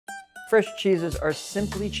Fresh cheeses are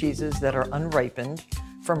simply cheeses that are unripened,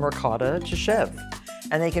 from ricotta to chèvre,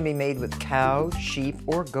 and they can be made with cow, sheep,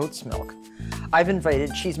 or goat's milk. I've invited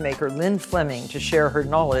cheesemaker Lynn Fleming to share her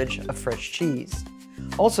knowledge of fresh cheese.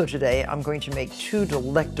 Also today, I'm going to make 2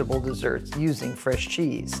 delectable desserts using fresh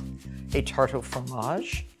cheese: a tart au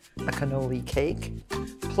fromage, a cannoli cake,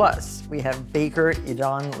 plus we have baker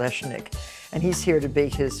Edan Leshnick, and he's here to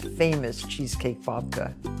bake his famous Cheesecake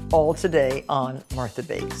Babka. All today on Martha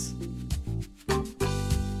Bakes.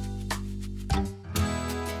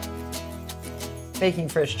 Making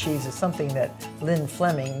fresh cheese is something that Lynn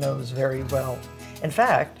Fleming knows very well. In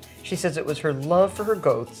fact, she says it was her love for her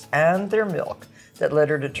goats and their milk that led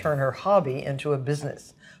her to turn her hobby into a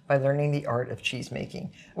business by learning the art of cheese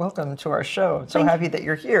making. Welcome to our show. I'm so happy that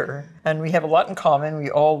you're here. And we have a lot in common. We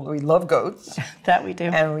love goats. That we do.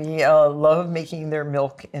 And we love making their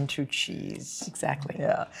milk into cheese. Exactly.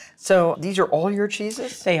 Yeah. So these are all your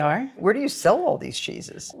cheeses? They are. Where do you sell all these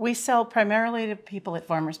cheeses? We sell primarily to people at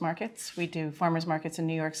farmers markets. We do farmers markets in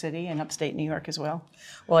New York City and upstate New York as well.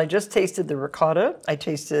 Well, I just tasted the ricotta. I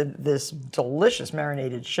tasted this delicious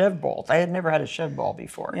marinated chèvre ball. I had never had a chèvre ball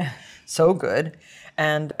before. Yeah. So good.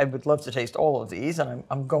 And I would love to taste all of these, and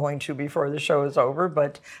I'm going to before the show is over.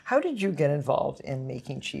 But how did you get involved in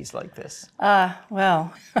making cheese like this?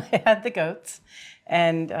 Well, I had the goats.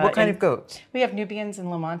 And what kind of goats? We have Nubians and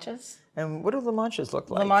La Manchas. And what do La Manchas look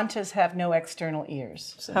like? La Manchas have no external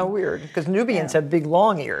ears. So. How weird, because Nubians have big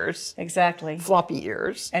long ears. Exactly. Floppy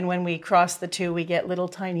ears. And when we cross the two, we get little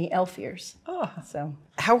tiny elf ears. Oh. So.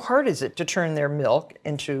 How hard is it to turn their milk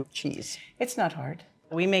into cheese? It's not hard.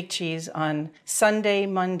 We make cheese on Sunday,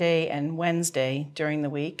 Monday, and Wednesday during the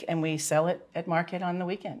week, and we sell it at market on the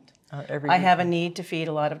weekend. I have a need to feed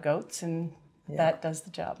a lot of goats, and that does the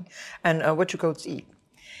job. And what do goats eat?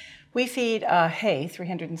 We feed hay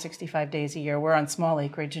 365 days a year. We're on small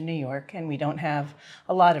acreage in New York, and we don't have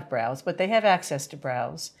a lot of browse, but they have access to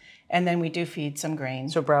browse. And then we do feed some grain.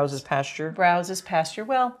 So browse is pasture? Browse is pasture.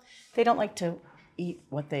 Well, they don't like to eat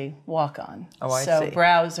what they walk on. Oh, I see. So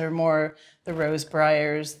browse are more the rose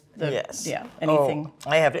briars, anything. Oh,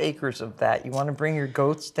 I have acres of that. You want to bring your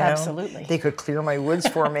goats down? Absolutely. They could clear my woods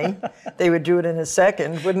for me. They would do it in a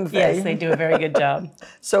second, wouldn't they? Yes, they do a very good job.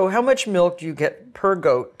 So how much milk do you get per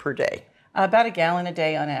goat per day? About 1 gallon a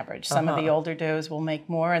day on average. Some of the older does will make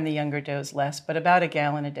more and the younger does less, but about 1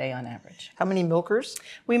 gallon a day on average. How many milkers?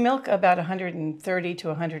 We milk about 130 to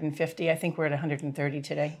 150. I think we're at 130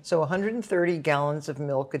 today. So 130 gallons of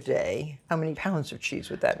milk a day. How many pounds of cheese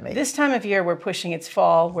would that make? This time of year, it's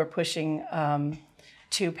fall, we're pushing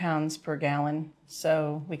 2 pounds per gallon.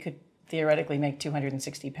 So we could theoretically make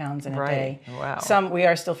 260 pounds in a day. Wow. We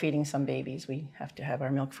are still feeding some babies. We have to have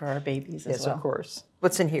our milk for our babies as well. Yes, of course.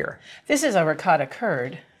 What's in here? This is a ricotta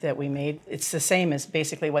curd that we made. It's the same as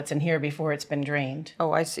basically what's in here before it's been drained.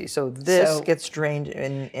 Oh, I see. So this gets drained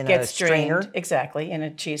in a strainer? Exactly, in a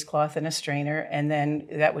cheesecloth and a strainer, and then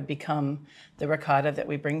that would become the ricotta that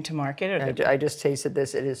we bring to market. I just tasted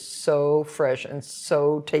this. It is so fresh and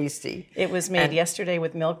so tasty. It was made yesterday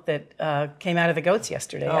with milk that came out of the goats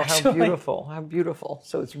yesterday, actually. How beautiful. How beautiful.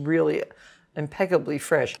 So it's really impeccably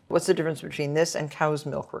fresh. What's the difference between this and cow's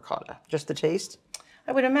milk ricotta? Just the taste?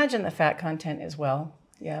 I would imagine the fat content as well.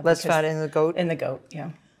 Yeah. Less fat in the goat? In the goat, yeah.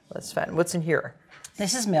 Less fat. What's in here?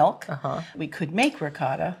 This is milk. We could make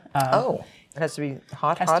ricotta. It has to be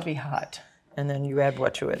hot? It has to be hot. And then you add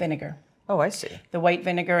what to it? Vinegar. Oh, I see. The white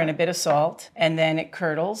vinegar and a bit of salt, and then it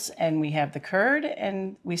curdles, and we have the curd,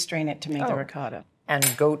 and we strain it to make the ricotta.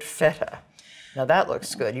 And goat feta. Now that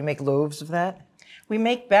looks good. You make loaves of that? We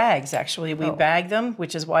make bags, actually. We bag them,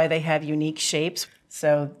 which is why they have unique shapes.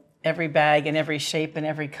 So every bag and every shape and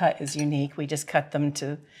every cut is unique. We just cut them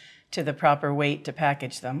to the proper weight to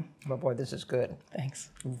package them. Oh boy, this is good.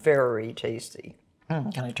 Thanks. Very tasty.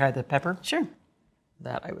 Can I try the pepper? Sure.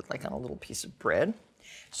 That I would like on a little piece of bread.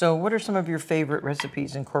 So what are some of your favorite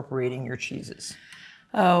recipes incorporating your cheeses?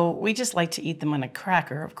 Oh, we just like to eat them on a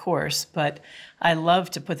cracker, of course, but I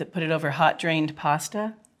love to put it over hot drained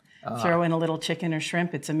pasta. Throw in a little chicken or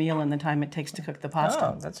shrimp. It's a meal in the time it takes to cook the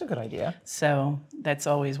pasta. Oh, that's a good idea. So that's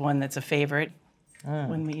always one that's a favorite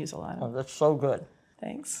when we use a lot of. Oh, that's so good.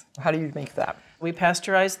 Thanks. How do you make that? We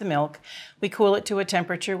pasteurize the milk. We cool it to a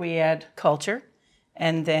temperature. We add culture,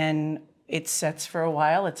 and then it sets for a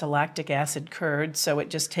while. It's a lactic acid curd, so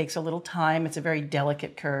it just takes a little time. It's a very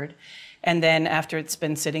delicate curd. And then after it's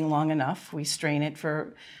been sitting long enough, we strain it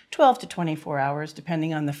for 12 to 24 hours,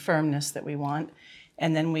 depending on the firmness that we want.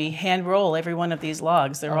 And then we hand roll every one of these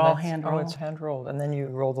logs. They're all hand rolled. Oh, it's hand rolled. And then you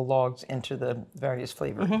roll the logs into the various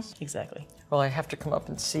flavorings. Exactly. Well, I have to come up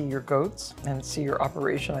and see your goats and see your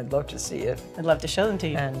operation. I'd love to see it. I'd love to show them to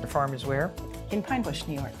you. And the farm is where? In Pine Bush,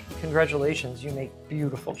 New York. Congratulations, you make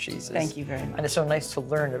beautiful cheeses. Thank you very much. And it's so nice to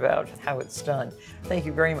learn about how it's done. Thank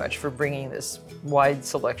you very much for bringing this wide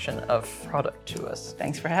selection of product to us.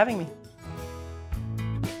 Thanks for having me.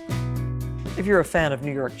 If you're a fan of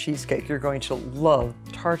New York cheesecake, you're going to love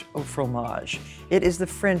Tarte au fromage. It is the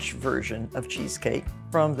French version of cheesecake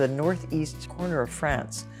from the northeast corner of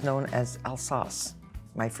France, known as Alsace.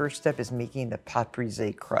 My first step is making the pâte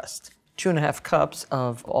brisée crust. 2½ cups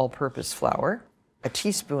of all-purpose flour, a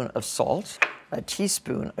teaspoon of salt, a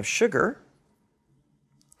teaspoon of sugar,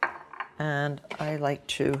 and I like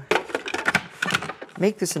to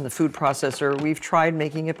make this in the food processor. We've tried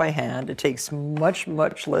making it by hand. It takes much,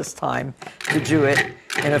 much less time to do it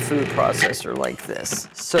in a food processor like this.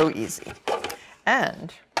 So easy.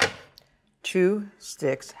 And 2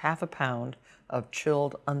 sticks, ½ pound of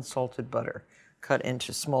chilled unsalted butter, cut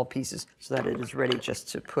into small pieces so that it is ready just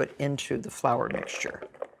to put into the flour mixture.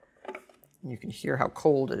 You can hear how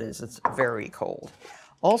cold it is. It's very cold.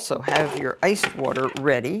 Also have your iced water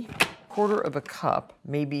ready. 1/4 cup,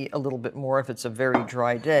 maybe a little bit more if it's a very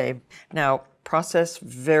dry day. Now, process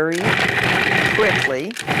very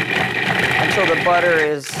quickly until the butter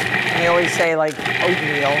is, they always say, like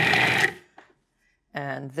oatmeal.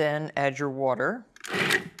 And then add your water,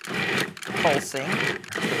 pulsing.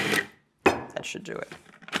 That should do it.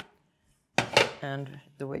 And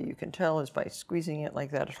the way you can tell is by squeezing it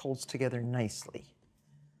like that, it holds together nicely.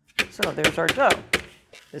 So there's our dough.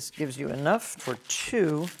 This gives you enough for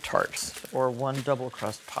 2 tarts or 1 double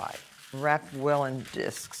crust pie. Wrap well in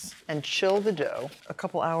discs and chill the dough a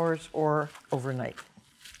couple hours or overnight.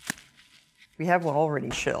 We have one already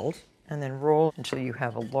chilled, and then roll until you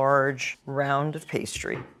have a large round of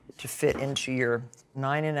pastry to fit into your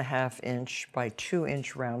 9½ inch by 2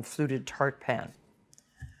 inch round fluted tart pan.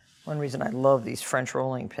 One reason I love these French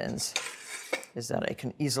rolling pins is that I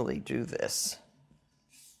can easily do this.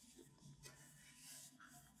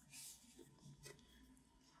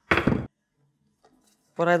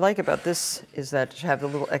 What I like about this is that to have the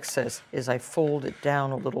little excess is I fold it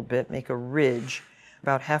down a little bit, make a ridge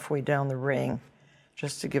about halfway down the ring,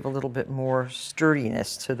 just to give a little bit more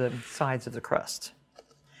sturdiness to the sides of the crust.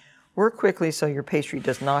 Work quickly so your pastry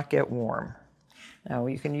does not get warm. Now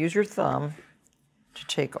you can use your thumb to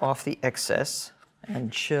take off the excess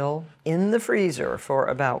and chill in the freezer for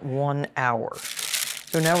about 1 hour.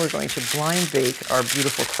 So now we're going to blind bake our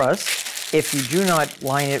beautiful crust. If you do not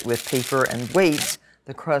line it with paper and wait,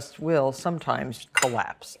 the crust will sometimes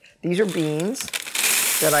collapse. These are beans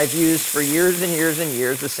that I've used for years and years and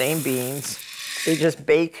years, the same beans. They just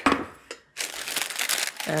bake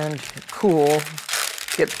and cool,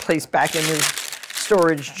 get placed back in the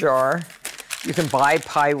storage jar. You can buy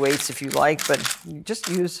pie weights if you like, but you just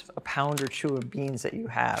use a pound or 2 of beans that you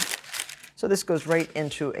have. So this goes right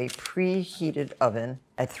into a preheated oven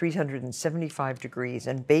at 375 degrees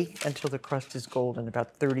and bake until the crust is golden,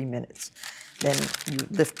 about 30 minutes. Then you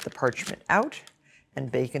lift the parchment out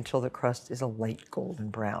and bake until the crust is a light golden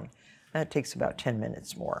brown. That takes about 10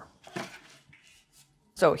 minutes more.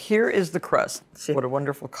 So here is the crust. See what a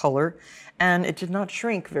wonderful color. And it did not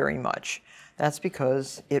shrink very much. That's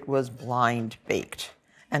because it was blind baked.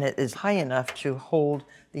 And it is high enough to hold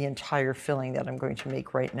the entire filling that I'm going to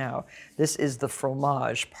make right now. This is the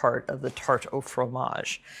fromage part of the tarte au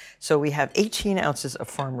fromage. So we have 18 ounces of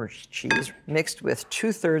farmer's cheese mixed with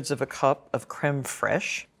 2/3 cup of creme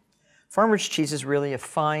fraiche. Farmer's cheese is really a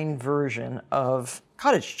fine version of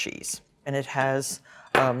cottage cheese. And it has,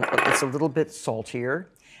 it's a little bit saltier,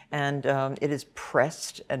 and it is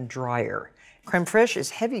pressed and drier. Creme fraiche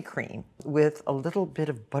is heavy cream with a little bit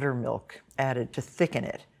of buttermilk added to thicken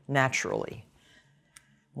it naturally.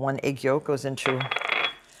 1 egg yolk goes into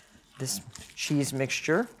this cheese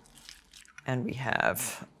mixture, and we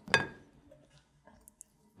have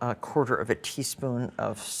 1/4 teaspoon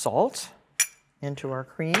of salt into our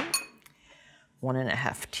cream,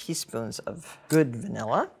 1½ teaspoons of good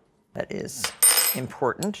vanilla. That is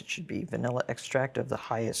important. It should be vanilla extract of the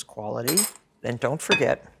highest quality. Then don't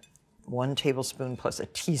forget 1 tablespoon plus a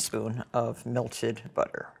teaspoon of melted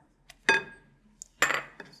butter.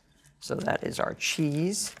 So that is our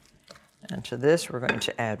cheese. And to this, we're going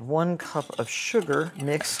to add 1 cup of sugar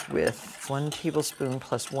mixed with 1 tablespoon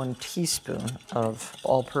plus 1 teaspoon of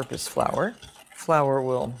all-purpose flour. Flour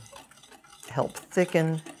will help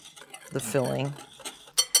thicken the filling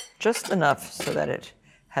just enough so that it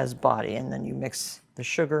has body, and then you mix the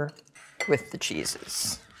sugar with the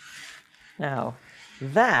cheeses. Now,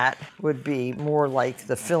 That would be more like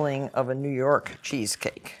the filling of a New York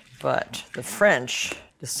cheesecake. But the French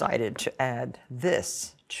decided to add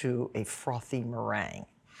this to a frothy meringue.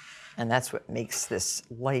 And that's what makes this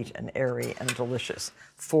light and airy and delicious.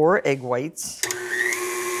 4 egg whites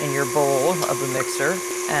in your bowl of the mixer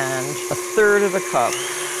and 1/3 of a cup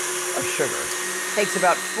of sugar. Takes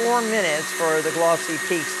about 4 minutes for the glossy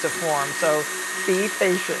peaks to form, so be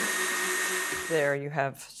patient. There you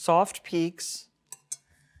have soft peaks.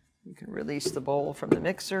 You can release the bowl from the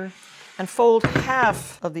mixer and fold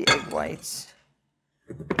half of the egg whites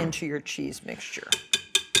into your cheese mixture.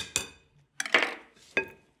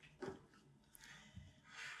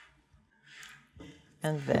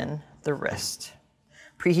 And then the rest.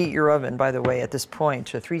 Preheat your oven, by the way, at this point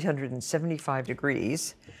to 375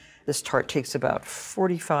 degrees. This tart takes about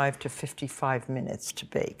 45 to 55 minutes to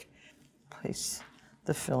bake. Place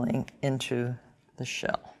the filling into the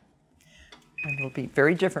shell. And it'll be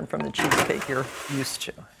very different from the cheesecake you're used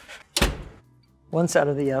to. Once out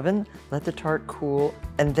of the oven, let the tart cool,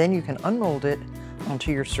 and then you can unmold it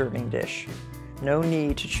onto your serving dish. No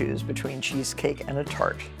need to choose between cheesecake and a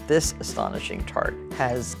tart. This astonishing tart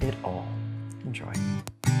has it all. Enjoy.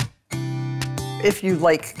 If you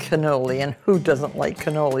like cannoli, and who doesn't like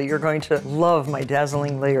cannoli, you're going to love my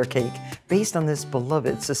dazzling layer cake based on this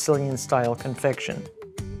beloved Sicilian-style confection.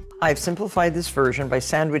 I've simplified this version by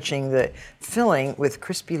sandwiching the filling with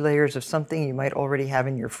crispy layers of something you might already have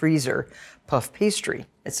in your freezer, puff pastry.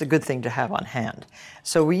 It's a good thing to have on hand.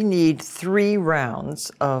 So we need 3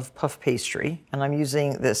 rounds of puff pastry, and I'm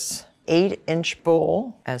using this 8-inch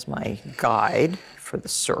bowl as my guide for the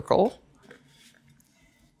circle.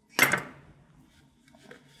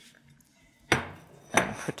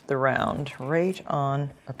 And put the round right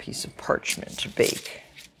on a piece of parchment to bake.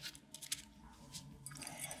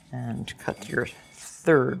 And cut your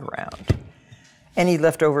 3rd round. Any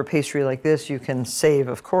leftover pastry like this you can save,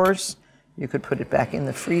 of course. You could put it back in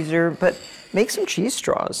the freezer, but make some cheese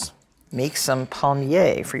straws. Make some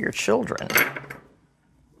palmier for your children.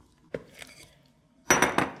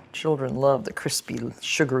 Children love the crispy,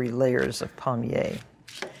 sugary layers of palmier.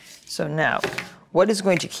 So now, what is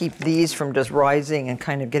going to keep these from just rising and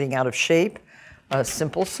kind of getting out of shape? A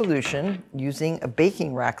simple solution using a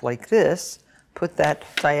baking rack like this. Put that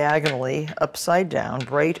diagonally upside down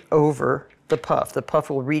right over the puff. The puff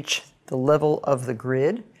will reach the level of the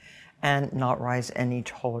grid and not rise any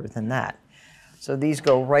taller than that. So these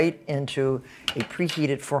go right into a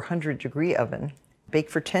preheated 400-degree oven. Bake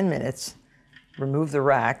for 10 minutes, remove the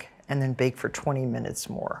rack, and then bake for 20 minutes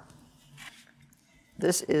more.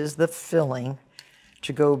 This is the filling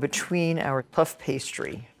to go between our puff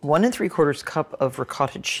pastry. 1 3/4 cup of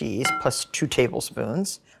ricotta cheese plus 2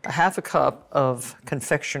 tablespoons, 1/2 cup of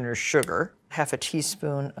confectioner's sugar, 1/2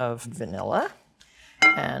 teaspoon of vanilla,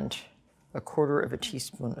 and 1/4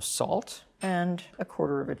 teaspoon of salt, and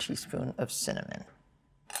 1/4 teaspoon of cinnamon.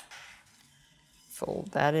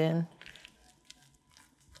 Fold that in,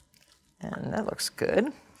 and that looks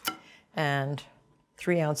good. And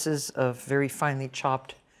 3 ounces of very finely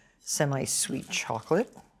chopped semi-sweet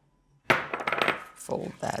chocolate.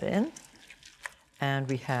 Fold that in. And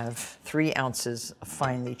we have 3 ounces of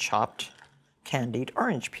finely chopped candied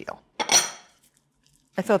orange peel.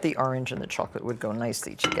 I thought the orange and the chocolate would go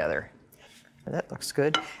nicely together. That looks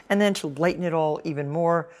good. And then to lighten it all even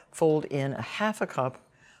more, fold in 1/2 cup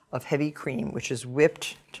of heavy cream, which is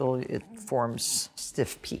whipped till it forms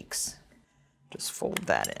stiff peaks. Just fold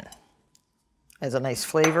that in. Has a nice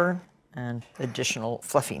flavor and additional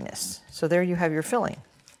fluffiness. So there you have your filling.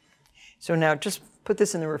 So now just put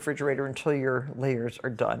this in the refrigerator until your layers are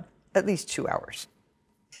done, at least 2 hours.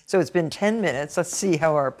 So it's been 10 minutes. Let's see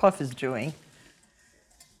how our puff is doing.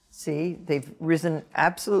 See, they've risen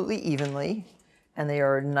absolutely evenly, and they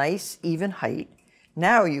are a nice, even height.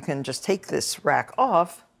 Now you can just take this rack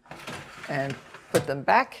off and put them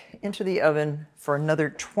back into the oven for another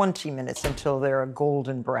 20 minutes until they're a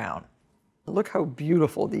golden brown. Look how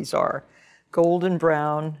beautiful these are. Golden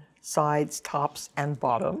brown, sides, tops, and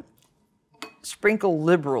bottom. Sprinkle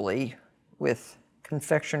liberally with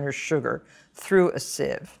confectioner's sugar through a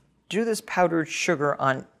sieve. Do this powdered sugar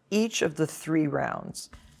on each of the 3 rounds.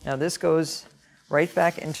 Now this goes right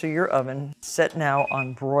back into your oven. Set now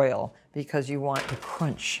on broil because you want the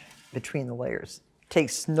crunch between the layers. It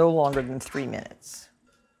takes no longer than 3 minutes.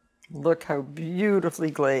 Look how beautifully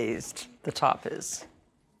glazed the top is.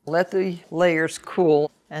 Let the layers cool,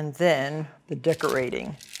 and then the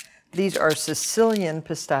decorating. These are Sicilian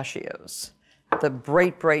pistachios. The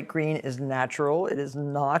bright, bright green is natural. It is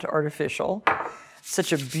not artificial.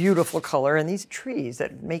 Such a beautiful color, and these trees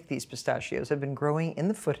that make these pistachios have been growing in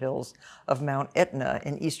the foothills of Mount Etna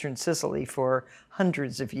in eastern Sicily for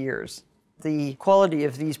hundreds of years. The quality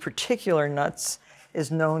of these particular nuts is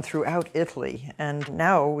known throughout Italy, and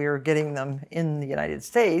now we are getting them in the United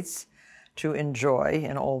States to enjoy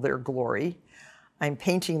in all their glory. I'm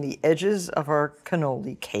painting the edges of our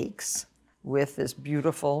cannoli cakes with this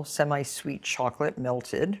beautiful semi-sweet chocolate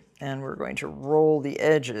melted, and we're going to roll the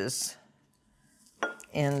edges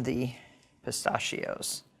in the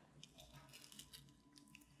pistachios.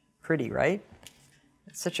 Pretty, right?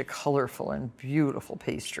 It's such a colorful and beautiful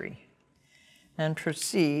pastry. And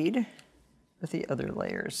proceed with the other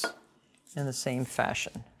layers in the same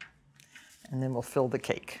fashion. And then we'll fill the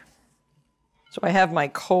cake. So I have my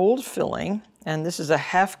cold filling, and this is a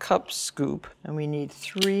 1/2 cup scoop, and we need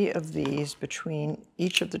 3 of these between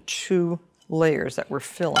each of the 2 layers that we're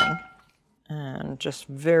filling. And just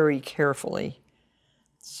very carefully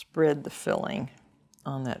spread the filling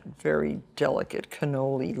on that very delicate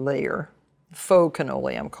cannoli layer. Faux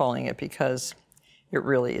cannoli, I'm calling it, because it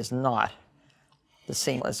really is not the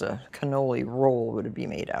same as a cannoli roll would be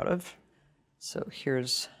made out of. So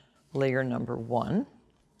here's layer number 1.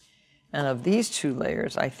 And of these 2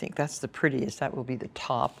 layers, I think that's the prettiest. That will be the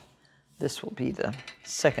top. This will be the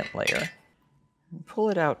second layer. Pull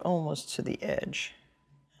it out almost to the edge.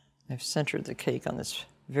 I've centered the cake on this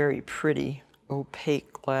very pretty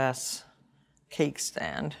opaque glass cake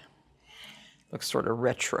stand. Looks sort of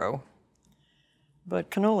retro.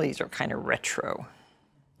 But cannolis are kind of retro.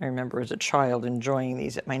 I remember as a child enjoying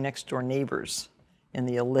these at my next door neighbors in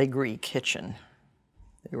the Allegri kitchen.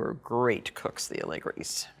 They were great cooks, the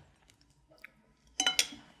Allegris.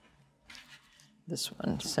 This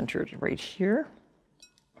one centered right here.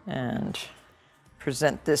 And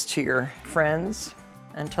present this to your friends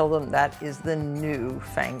and tell them that is the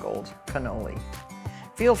new-fangled cannoli.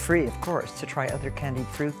 Feel free, of course, to try other candied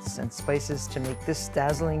fruits and spices to make this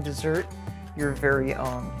dazzling dessert your very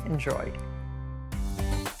own. Enjoy.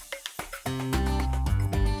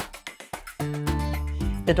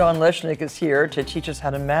 Edan Leshnick is here to teach us how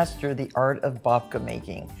to master the art of babka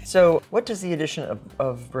making. So what does the addition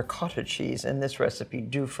of ricotta cheese in this recipe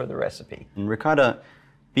do for the recipe? And ricotta,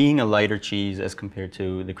 being a lighter cheese as compared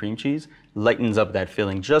to the cream cheese, lightens up that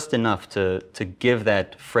filling just enough to give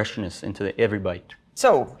that freshness into every bite.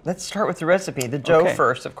 So let's start with the recipe. The dough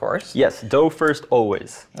first, of course. Yes, dough first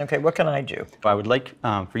always. Okay, what can I do? I would like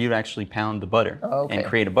for you to actually pound the butter and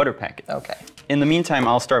create a butter packet. Okay. In the meantime,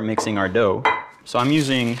 I'll start mixing our dough. So I'm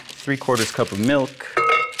using 3/4 cup of milk,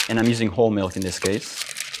 and I'm using whole milk in this case.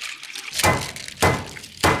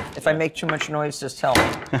 If I make too much noise, just tell me.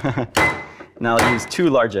 Now I'll use 2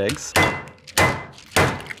 large eggs.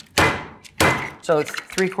 So it's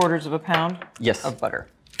 3/4 of a pound of butter.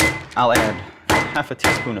 I'll add 1/2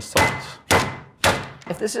 teaspoon of salt.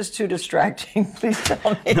 If this is too distracting, please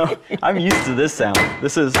tell me. No, I'm used to this sound.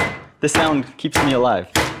 This sound keeps me alive.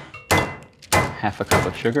 1/2 cup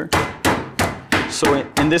of sugar. So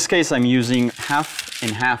in this case, I'm using 1/2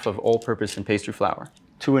 and 1/2 of all-purpose and pastry flour,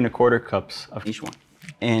 2 1/4 cups of each one.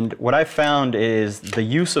 And what I found is the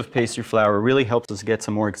use of pastry flour really helps us get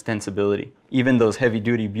some more extensibility. Even those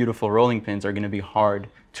heavy-duty, beautiful rolling pins are going to be hard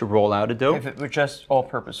to roll out a dough. If it were just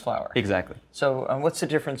all-purpose flour. Exactly. So what's the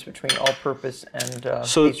difference between all-purpose and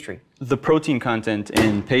pastry? The protein content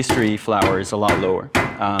in pastry flour is a lot lower,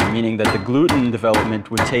 meaning that the gluten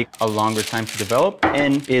development would take a longer time to develop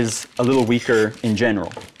and is a little weaker in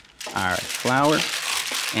general. All right, flour,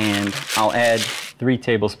 and I'll add 3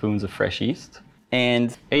 tablespoons of fresh yeast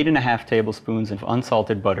and 8.5 tablespoons of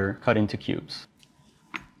unsalted butter cut into cubes.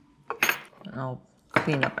 I'll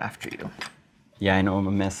clean up after you. Yeah, I know I'm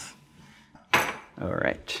a mess. All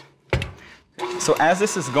right. So as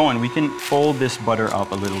this is going, we can fold this butter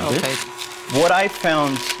up a little bit. What I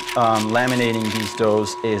found laminating these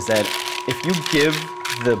doughs is that if you give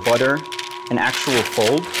the butter an actual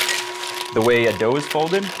fold, the way a dough is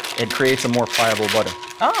folded, it creates a more pliable butter.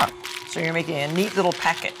 Ah, so you're making a neat little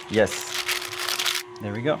packet. Yes.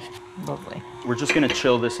 There we go. Lovely. We're just going to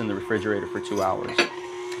chill this in the refrigerator for 2 hours.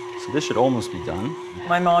 So this should almost be done.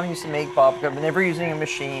 My mom used to make babka, but never using a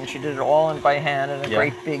machine. She did it all by hand in a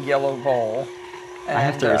great big yellow bowl. And, I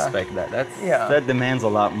have to respect that. That demands a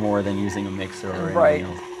lot more than using a mixer or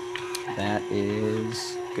anything else. That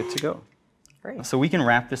is good to go. Great. So we can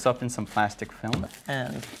wrap this up in some plastic film.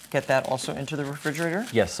 And get that also into the refrigerator?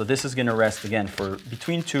 Yes, so this is going to rest again for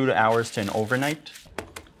between 2 hours to an overnight.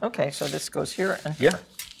 Okay, so this goes here and here. Yeah.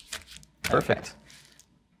 Perfect.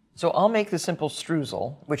 So I'll make the simple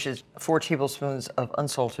streusel, which is 4 tablespoons of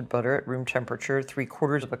unsalted butter at room temperature,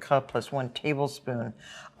 3/4 of a cup plus 1 tablespoon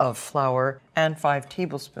of flour, and 5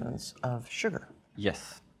 tablespoons of sugar.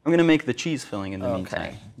 Yes. I'm gonna make the cheese filling in the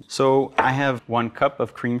meantime. So I have 1 cup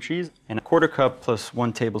of cream cheese and 1/4 cup plus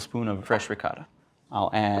 1 tablespoon of fresh ricotta.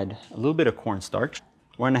 I'll add a little bit of cornstarch,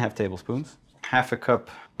 1.5 tablespoons, 1/2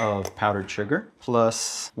 cup of powdered sugar,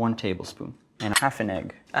 plus 1 tablespoon, and 1/2 an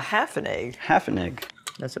egg. A half an egg? 1/2 an egg.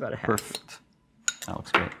 That's about a half. Perfect. That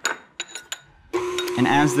looks great. And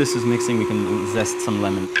as this is mixing, we can zest some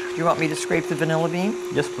lemon. Do you want me to scrape the vanilla bean?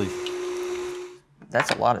 Yes, please.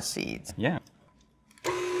 That's a lot of seeds. Yeah.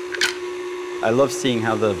 I love seeing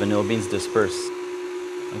how the vanilla beans disperse.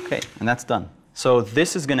 Okay, and that's done. So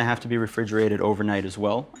this is gonna have to be refrigerated overnight as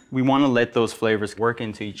well. We wanna let those flavors work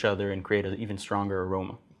into each other and create an even stronger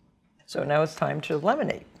aroma. So now it's time to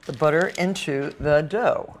laminate the butter into the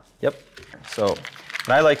dough. Yep. So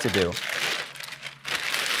what I like to do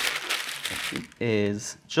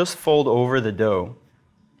is just fold over the dough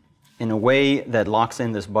in a way that locks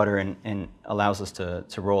in this butter and allows us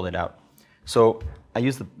to roll it out. So I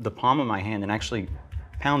use the palm of my hand and actually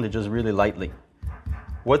pound it just really lightly.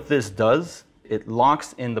 What this does, it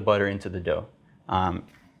locks in the butter into the dough.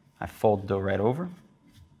 I fold the dough right over.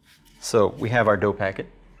 So we have our dough packet.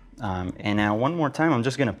 And now one more time, I'm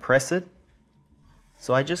just gonna press it.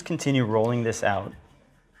 So I just continue rolling this out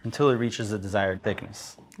until it reaches the desired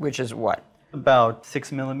thickness. Which is what? About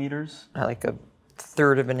 6 millimeters. Like a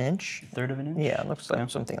 1/3 of an inch? 1/3 of an inch? Yeah, it looks like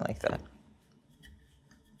something like that.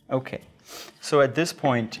 Okay, so at this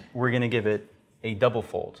point, we're gonna give it a double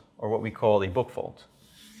fold, or what we call a book fold.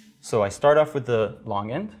 So I start off with the long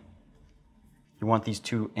end. You want these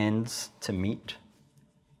 2 ends to meet.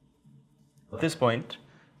 At this point,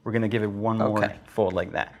 we're gonna give it one more fold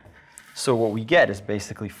like that. So what we get is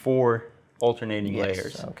basically 4 alternating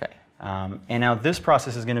layers. Okay. And now this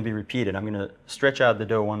process is gonna be repeated. I'm gonna stretch out the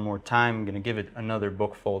dough one more time. I'm gonna give it another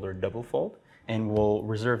book fold or double fold, and we'll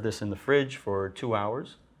reserve this in the fridge for 2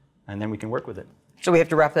 hours, and then we can work with it. So we have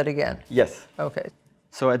to wrap that again? Yes. Okay.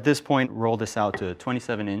 So at this point, roll this out to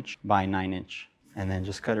 27 inch by 9 inch, and then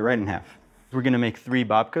just cut it right in half. We're gonna make 3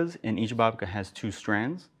 babkas, and each babka has 2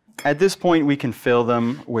 strands. At this point, we can fill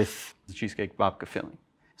them with the Cheesecake Babka filling.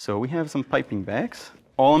 So we have some piping bags.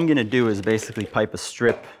 All I'm gonna do is basically pipe a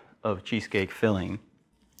strip of cheesecake filling.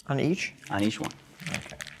 On each? On each one.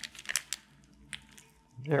 Okay.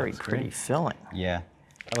 Very pretty filling. Yeah,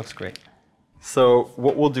 that looks great. So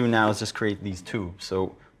what we'll do now is just create these tubes.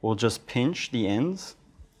 So we'll just pinch the ends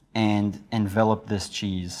and envelop this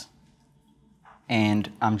cheese.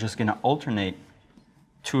 And I'm just gonna alternate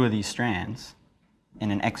 2 of these strands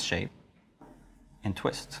in an X shape and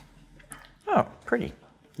twist. Oh, pretty.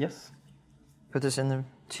 Yes. Put this in the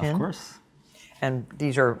tin? Of course. And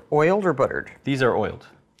these are oiled or buttered? These are oiled.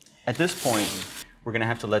 At this point, we're gonna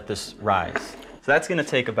have to let this rise. So that's gonna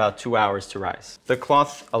take about 2 hours to rise. The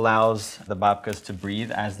cloth allows the babkas to breathe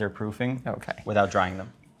as they're proofing without drying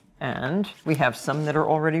them. And we have some that are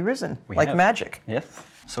already risen, like magic. Yes.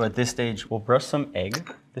 So at this stage, we'll brush some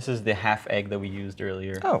egg. This is the half egg that we used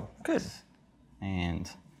earlier. Oh, good. And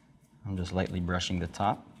I'm just lightly brushing the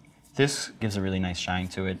top. This gives a really nice shine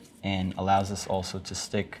to it and allows us also to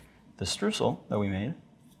stick the streusel that we made.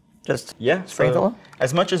 Just sprinkle them?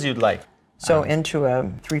 As much as you'd like. So into a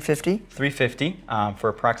 350? 350 for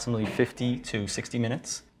approximately 50 to 60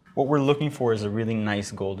 minutes. What we're looking for is a really nice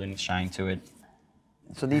golden shine to it.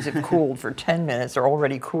 So these have cooled for 10 minutes. They're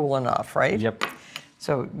already cool enough, right? Yep.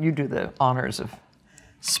 So you do the honors of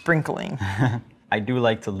sprinkling. I do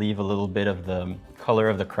like to leave a little bit of the color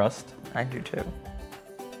of the crust. I do too.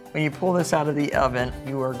 When you pull this out of the oven,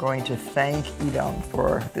 you are going to thank Edan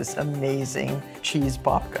for this amazing cheese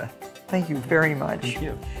babka. Thank you very much. Thank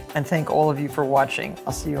you. And thank all of you for watching.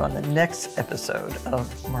 I'll see you on the next episode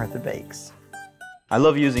of Martha Bakes. I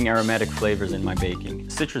love using aromatic flavors in my baking.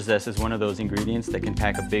 Citrus zest is one of those ingredients that can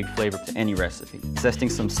pack a big flavor to any recipe.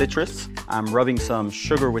 Zesting some citrus, I'm rubbing some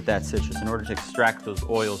sugar with that citrus in order to extract those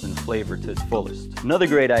oils and flavor to its fullest. Another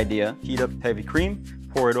great idea, heat up heavy cream,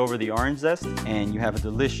 pour it over the orange zest, and you have a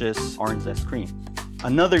delicious orange zest cream.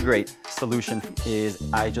 Another great solution is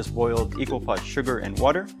I just boiled equal parts sugar and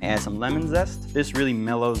water, add some lemon zest. This really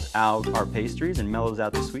mellows out our pastries and mellows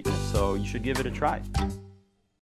out the sweetness, so you should give it a try.